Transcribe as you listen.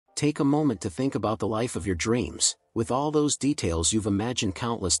Take a moment to think about the life of your dreams, with all those details you've imagined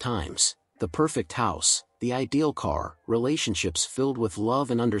countless times: the perfect house, the ideal car, relationships filled with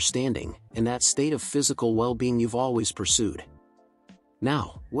love and understanding, and that state of physical well-being you've always pursued.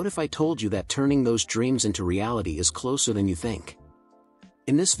 Now, what if I told you that turning those dreams into reality is closer than you think?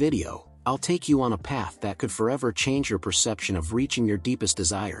 In this video, I'll take you on a path that could forever change your perception of reaching your deepest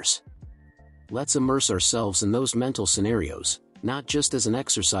desires. Let's immerse ourselves in those mental scenarios, not just as an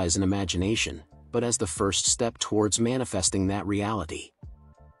exercise in imagination, but as the first step towards manifesting that reality.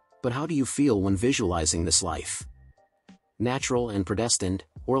 But how do you feel when visualizing this life? Natural and predestined,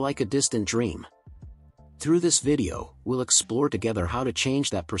 or like a distant dream? Through this video, we'll explore together how to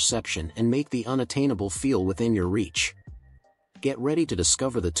change that perception and make the unattainable feel within your reach. Get ready to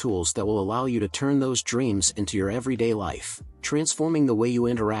discover the tools that will allow you to turn those dreams into your everyday life, transforming the way you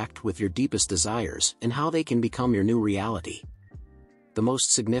interact with your deepest desires and how they can become your new reality. The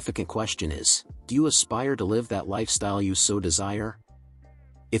most significant question is, do you aspire to live that lifestyle you so desire?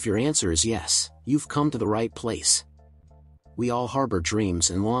 If your answer is yes, you've come to the right place. We all harbor dreams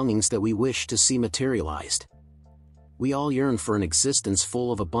and longings that we wish to see materialized. We all yearn for an existence full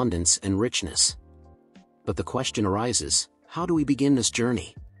of abundance and richness. But the question arises, how do we begin this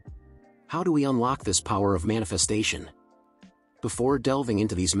journey? How do we unlock this power of manifestation? Before delving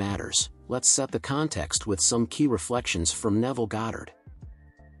into these matters, let's set the context with some key reflections from Neville Goddard.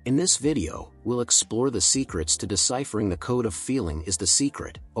 In this video, we'll explore the secrets to deciphering the code of feeling is the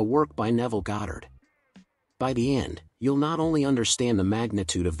secret, a work by Neville Goddard. By the end, you'll not only understand the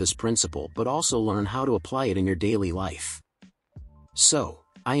magnitude of this principle but also learn how to apply it in your daily life. So,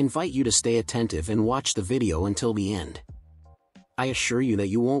 I invite you to stay attentive and watch the video until the end. I assure you that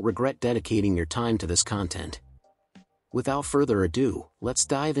you won't regret dedicating your time to this content. Without further ado, let's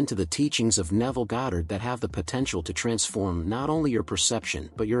dive into the teachings of Neville Goddard that have the potential to transform not only your perception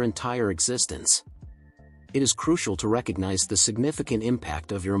but your entire existence. It is crucial to recognize the significant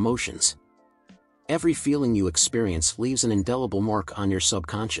impact of your emotions. Every feeling you experience leaves an indelible mark on your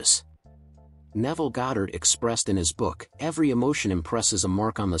subconscious. Neville Goddard expressed in his book, "Every emotion impresses a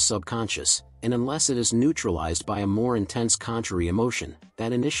mark on the subconscious, and unless it is neutralized by a more intense contrary emotion,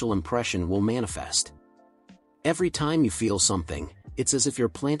 that initial impression will manifest." Every time you feel something, it's as if you're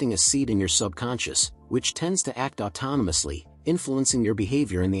planting a seed in your subconscious, which tends to act autonomously, influencing your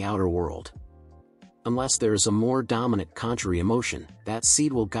behavior in the outer world. Unless there is a more dominant contrary emotion, that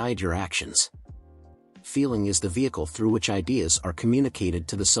seed will guide your actions. Feeling is the vehicle through which ideas are communicated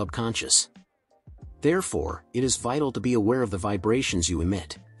to the subconscious. Therefore, it is vital to be aware of the vibrations you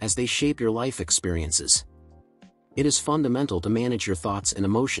emit, as they shape your life experiences. It is fundamental to manage your thoughts and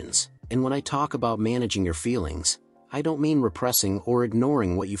emotions, and when I talk about managing your feelings, I don't mean repressing or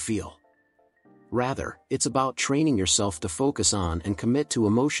ignoring what you feel. Rather, it's about training yourself to focus on and commit to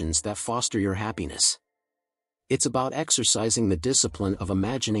emotions that foster your happiness. It's about exercising the discipline of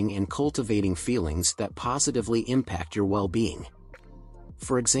imagining and cultivating feelings that positively impact your well-being.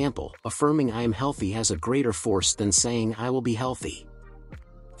 For example, affirming "I am healthy" has a greater force than saying "I will be healthy."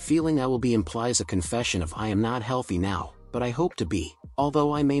 Feeling "I will be" implies a confession of "I am not healthy now, but I hope to be,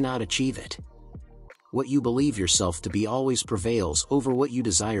 although I may not achieve it." What you believe yourself to be always prevails over what you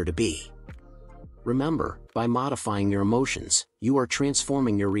desire to be. Remember, by modifying your emotions, you are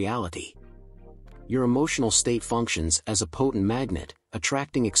transforming your reality. Your emotional state functions as a potent magnet,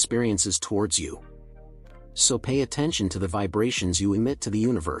 attracting experiences towards you. So pay attention to the vibrations you emit to the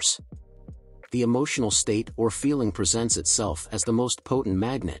universe. The emotional state or feeling presents itself as the most potent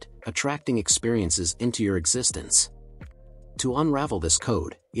magnet, attracting experiences into your existence. To unravel this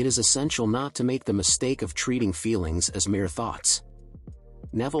code, it is essential not to make the mistake of treating feelings as mere thoughts.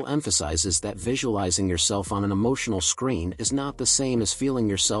 Neville emphasizes that visualizing yourself on an emotional screen is not the same as feeling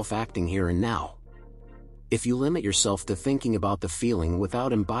yourself acting here and now. If you limit yourself to thinking about the feeling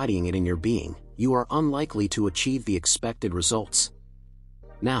without embodying it in your being, you are unlikely to achieve the expected results.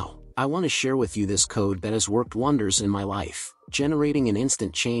 Now, I want to share with you this code that has worked wonders in my life, generating an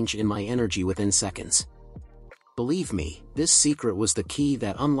instant change in my energy within seconds. Believe me, this secret was the key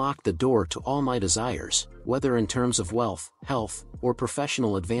that unlocked the door to all my desires, whether in terms of wealth, health, or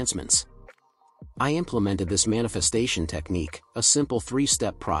professional advancements. I implemented this manifestation technique, a simple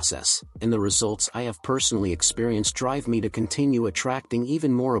 3-step process, and the results I have personally experienced drive me to continue attracting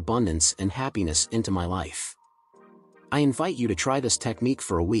even more abundance and happiness into my life. I invite you to try this technique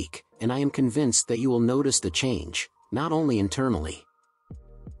for a week, and I am convinced that you will notice the change, not only internally.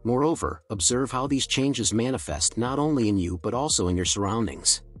 Moreover, observe how these changes manifest not only in you but also in your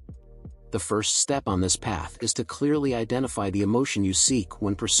surroundings. The first step on this path is to clearly identify the emotion you seek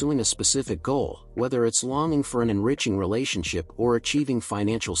when pursuing a specific goal, whether it's longing for an enriching relationship or achieving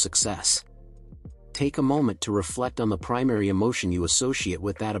financial success. Take a moment to reflect on the primary emotion you associate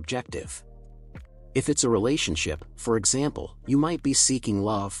with that objective. If it's a relationship, for example, you might be seeking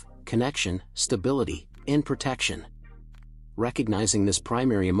love, connection, stability, and protection. Recognizing this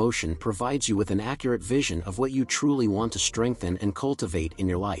primary emotion provides you with an accurate vision of what you truly want to strengthen and cultivate in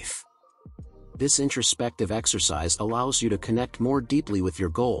your life. This introspective exercise allows you to connect more deeply with your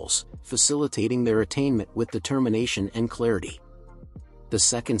goals, facilitating their attainment with determination and clarity. The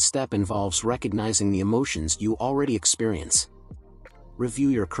second step involves recognizing the emotions you already experience. Review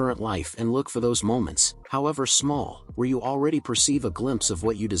your current life and look for those moments, however small, where you already perceive a glimpse of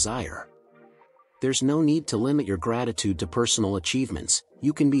what you desire. There's no need to limit your gratitude to personal achievements.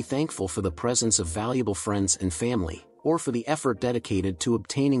 You can be thankful for the presence of valuable friends and family, or for the effort dedicated to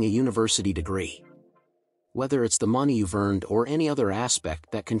obtaining a university degree. Whether it's the money you've earned or any other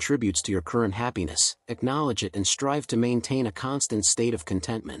aspect that contributes to your current happiness, acknowledge it and strive to maintain a constant state of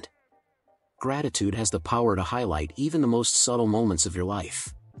contentment. Gratitude has the power to highlight even the most subtle moments of your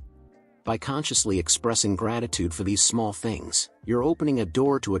life. By consciously expressing gratitude for these small things, you're opening a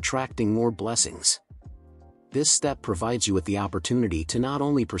door to attracting more blessings. This step provides you with the opportunity to not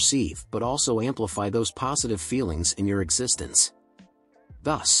only perceive but also amplify those positive feelings in your existence.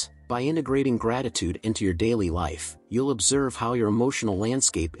 Thus, by integrating gratitude into your daily life, you'll observe how your emotional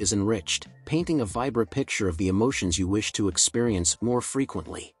landscape is enriched, painting a vibrant picture of the emotions you wish to experience more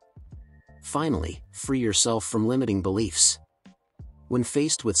frequently. Finally, free yourself from limiting beliefs. When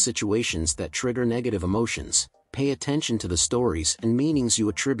faced with situations that trigger negative emotions, pay attention to the stories and meanings you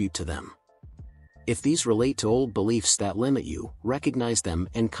attribute to them. If these relate to old beliefs that limit you, recognize them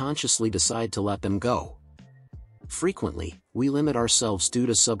and consciously decide to let them go. Frequently, we limit ourselves due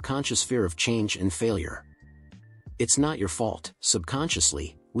to subconscious fear of change and failure. It's not your fault.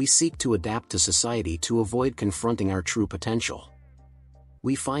 Subconsciously, we seek to adapt to society to avoid confronting our true potential.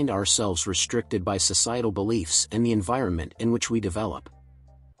 We find ourselves restricted by societal beliefs and the environment in which we develop.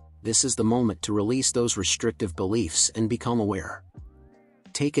 This is the moment to release those restrictive beliefs and become aware.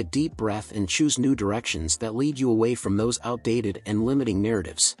 Take a deep breath and choose new directions that lead you away from those outdated and limiting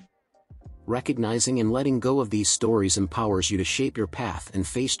narratives. Recognizing and letting go of these stories empowers you to shape your path and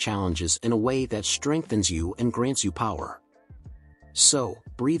face challenges in a way that strengthens you and grants you power. So,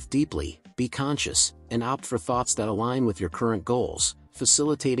 breathe deeply, be conscious, and opt for thoughts that align with your current goals,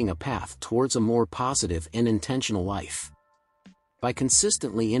 facilitating a path towards a more positive and intentional life. By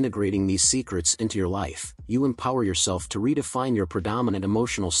consistently integrating these secrets into your life, you empower yourself to redefine your predominant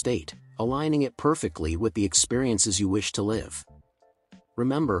emotional state, aligning it perfectly with the experiences you wish to live.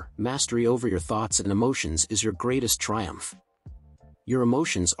 Remember, mastery over your thoughts and emotions is your greatest triumph. Your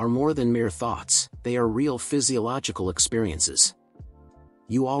emotions are more than mere thoughts, they are real physiological experiences.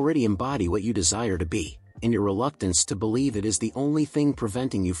 You already embody what you desire to be, and your reluctance to believe it is the only thing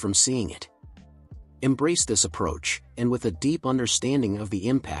preventing you from seeing it. Embrace this approach, and with a deep understanding of the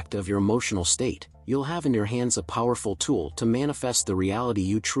impact of your emotional state, you'll have in your hands a powerful tool to manifest the reality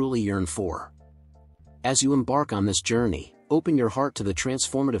you truly yearn for. As you embark on this journey, open your heart to the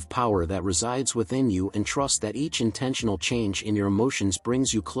transformative power that resides within you and trust that each intentional change in your emotions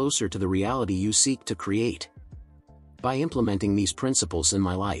brings you closer to the reality you seek to create. By implementing these principles in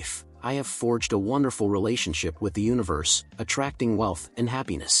my life, I have forged a wonderful relationship with the universe, attracting wealth and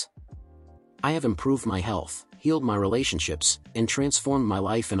happiness. I have improved my health, healed my relationships, and transformed my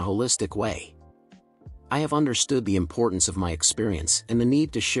life in a holistic way. I have understood the importance of my experience and the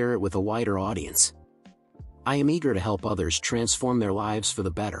need to share it with a wider audience. I am eager to help others transform their lives for the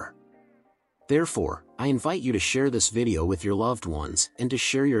better. Therefore, I invite you to share this video with your loved ones and to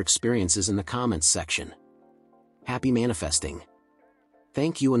share your experiences in the comments section. Happy manifesting!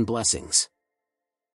 Thank you and blessings.